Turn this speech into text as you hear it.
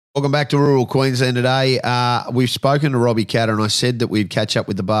Welcome back to Rural Queensland today. We've spoken to Robbie Catter, and I said that we'd catch up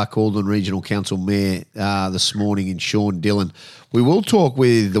with the Barcaldine Regional Council Mayor this morning in Sean Dillon. We will talk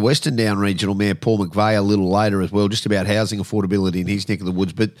with the Western Down Regional Mayor, Paul McVeigh, a little later as well, just about housing affordability in his neck of the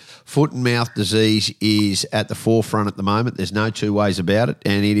woods. But foot and mouth disease is at the forefront at the moment. There's no two ways about it,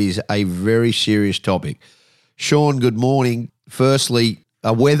 and it is a very serious topic. Sean, good morning. Firstly,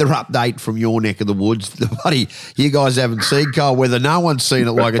 a weather update from your neck of the woods. Buddy, you guys haven't seen cold weather. No one's seen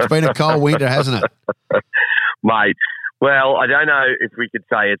it like it's been a cold winter, hasn't it? Mate, well, I don't know if we could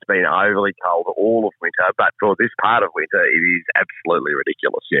say it's been overly cold all of winter, but for this part of winter, it is absolutely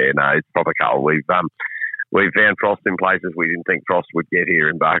ridiculous. Yeah, no, it's proper cold. We've found frost in places we didn't think frost would get here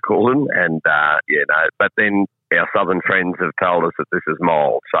in Barcaldine, and but then our southern friends have told us that this is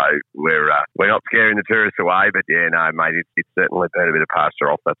mild, so we're not scaring the tourists away. But yeah, no, mate, it's certainly been a bit of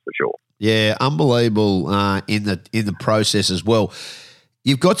pasture off, that's for sure. Yeah, unbelievable in the process as well.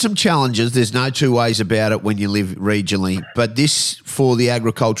 You've got some challenges. There's no two ways about it when you live regionally, but this for the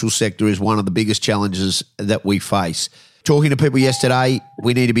agricultural sector is one of the biggest challenges that we face. Talking to people yesterday,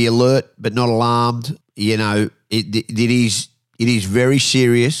 we need to be alert but not alarmed. You know, it is very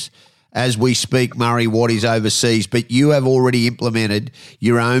serious. As we speak, Murray, what is overseas, but you have already implemented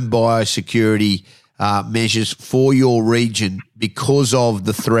your own biosecurity measures for your region because of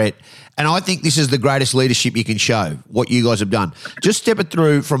the threat. And I think this is the greatest leadership you can show, what you guys have done. Just step it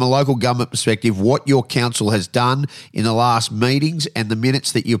through from a local government perspective, what your council has done in the last meetings and the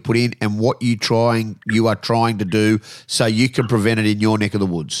minutes that you've put in and what you are trying to do so you can prevent it in your neck of the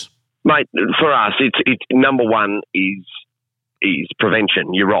woods. Mate, for us, it's number one is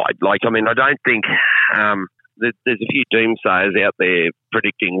prevention. You're right. I don't think there's a few doomsayers out there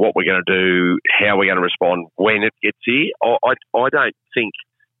predicting what we're going to do, how we're going to respond when it gets here. I don't think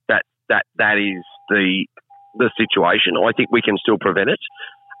that is the situation. I think we can still prevent it.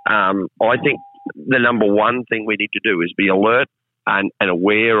 I think the number one thing we need to do is be alert and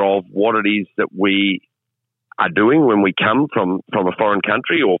aware of what it is that we are doing when we come from a foreign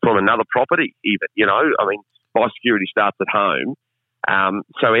country or from another property even. Biosecurity starts at home.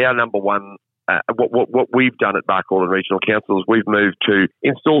 So our number one, what we've done at Barcaldine Regional Council is we've moved to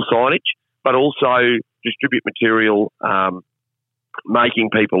install signage, but also distribute material, making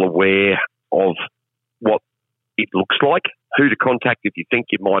people aware of what it looks like, who to contact if you think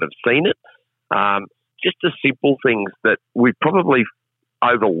you might have seen it. Just the simple things that we've probably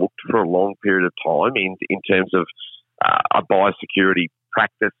overlooked for a long period of time in terms of a biosecurity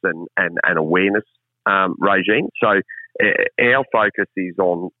practice and awareness regime. So our focus is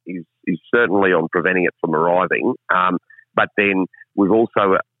certainly on preventing it from arriving, but then we've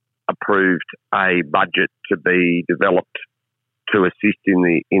also approved a budget to be developed to assist in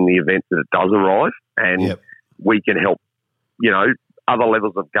the event that it does arrive, and we can help, other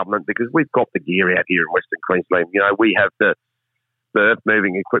levels of government because we've got the gear out here in Western Queensland. We have the earth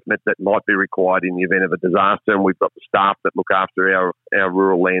moving equipment that might be required in the event of a disaster, and we've got the staff that look after our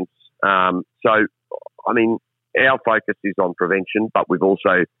rural lands. Our focus is on prevention, but we've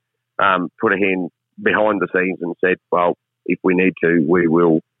also put a hand behind the scenes and said, well, if we need to, we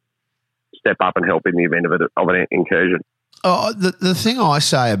will step up and help in the event of an incursion. Oh, the thing I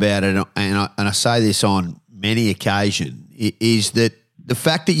say about it, and I say this on many occasions, is that the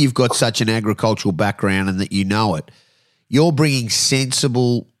fact that you've got such an agricultural background and that you know it, you're bringing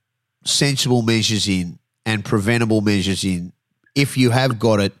sensible measures in and preventable measures in. If you have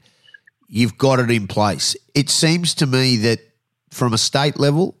got it, you've got it in place. It seems to me that from a state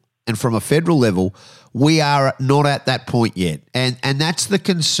level and from a federal level, we are not at that point yet. And that's the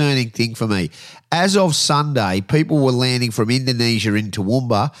concerning thing for me. As of Sunday, people were landing from Indonesia into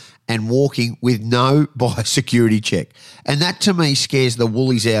Toowoomba and walking with no biosecurity check. And that to me scares the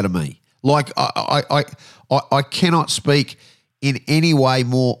woolies out of me. Like I cannot speak in any way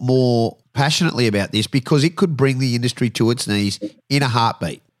more passionately about this because it could bring the industry to its knees in a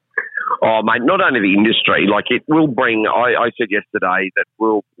heartbeat. Oh, mate, not only the industry, it will bring, I said yesterday that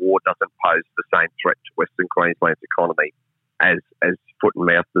World War doesn't pose the same threat to Western Queensland's economy as foot and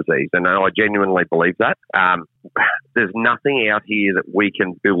mouth disease. And I genuinely believe that. There's nothing out here that we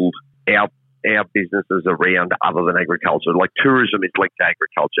can build our businesses around other than agriculture. Like tourism is linked to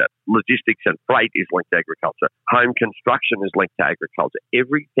agriculture. Logistics and freight is linked to agriculture. Home construction is linked to agriculture.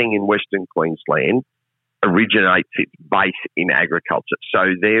 Everything in Western Queensland originates its base in agriculture.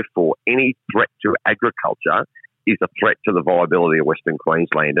 So therefore, any threat to agriculture is a threat to the viability of Western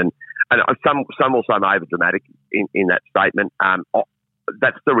Queensland. And some also may over dramatic in that statement.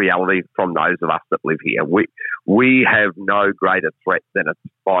 That's the reality from those of us that live here. We have no greater threat than a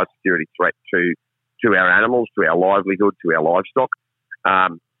biosecurity threat to our animals, to our livelihood, to our livestock.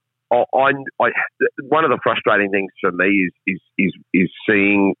 one of the frustrating things for me is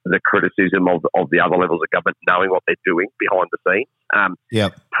seeing the criticism of the other levels of government knowing what they're doing behind the scenes.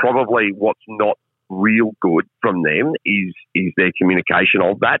 Yep. Probably what's not real good from them is their communication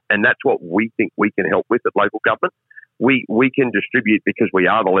of that, and that's what we think we can help with at local government. We can distribute, because we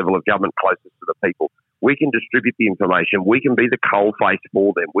are the level of government closest to the people. We can distribute the information. We can be the coalface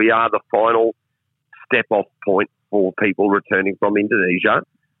for them. We are the final step-off point for people returning from Indonesia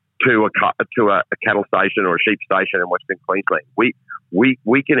to a cattle station or a sheep station in Western Queensland.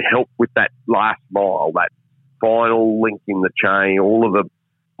 We can help with that last mile, that final link in the chain, all of the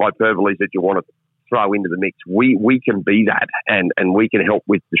hyperboles that you want to throw into the mix. We can be that, and we can help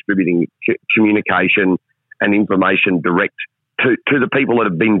with distributing communication and information direct to the people that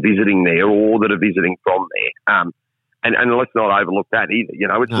have been visiting there or that are visiting from there. And let's not overlook that either. You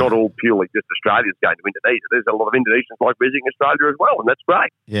know, it's not all purely just Australians going to Indonesia. There's a lot of Indonesians like visiting Australia as well, and that's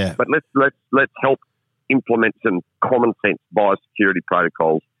great. Yeah. But let's help implement some common sense biosecurity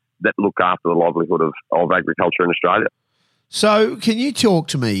protocols that look after the livelihood of agriculture in Australia. So, can you talk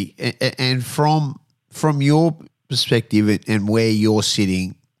to me, and from your perspective and where you're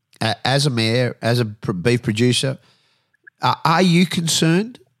sitting as a mayor, as a beef producer, are you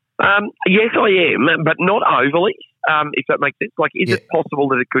concerned? Yes, I am, but not overly. If that makes sense. Like, is it possible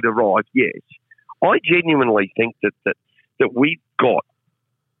that it could arrive? Yes. I genuinely think that we've got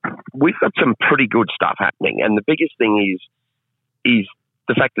some pretty good stuff happening, and the biggest thing is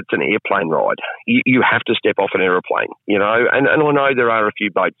the fact that it's an airplane ride. You have to step off an aeroplane, you know, and I know there are a few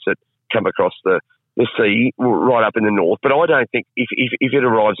boats that come across the sea right up in the north, but I don't think if it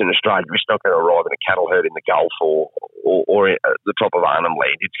arrives in Australia, it's not going to arrive in a cattle herd in the Gulf or at the top of Arnhem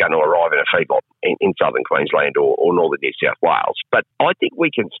Land. It's going to arrive in a feedlot in southern Queensland or northern New South Wales. But I think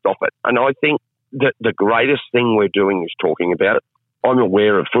we can stop it, and I think that the greatest thing we're doing is talking about it. I'm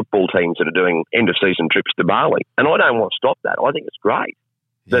aware of football teams that are doing end-of-season trips to Bali, and I don't want to stop that. I think it's great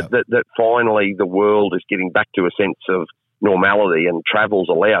that finally the world is getting back to a sense of normality and travel's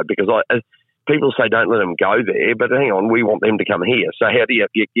allowed, because people say don't let them go there, but hang on, we want them to come here. So how do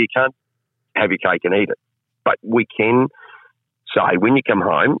you can't have your cake and eat it. But we can say, when you come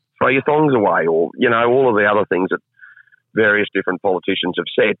home, throw your thongs away, or, you know, all of the other things that various different politicians have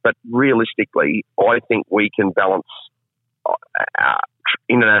said. But realistically, I think we can balance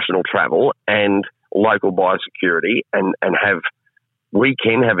international travel and local biosecurity and we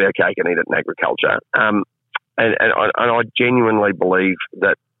can have our cake and eat it in agriculture. And I genuinely believe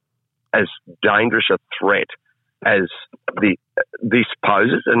that as dangerous a threat as this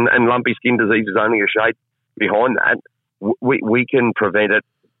poses, and lumpy skin disease is only a shade behind that, we can prevent it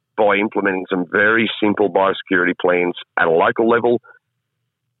by implementing some very simple biosecurity plans at a local level.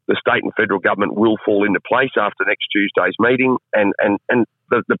 The state and federal government will fall into place after next Tuesday's meeting, and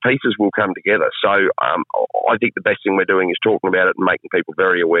the pieces will come together. So I think the best thing we're doing is talking about it and making people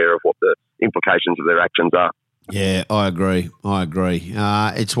very aware of what the implications of their actions are. Yeah, I agree.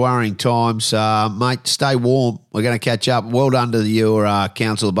 It's worrying times. Mate, stay warm. We're going to catch up. Well done to your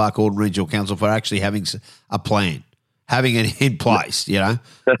council, the Barcaldine Regional Council, for actually having a plan, having it in place, you know.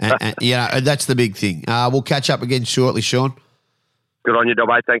 and that's the big thing. We'll catch up again shortly, Sean. Good on you,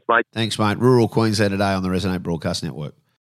 Dobby. Thanks, mate. Thanks, mate. Rural Queensland today on the Resonate Broadcast Network.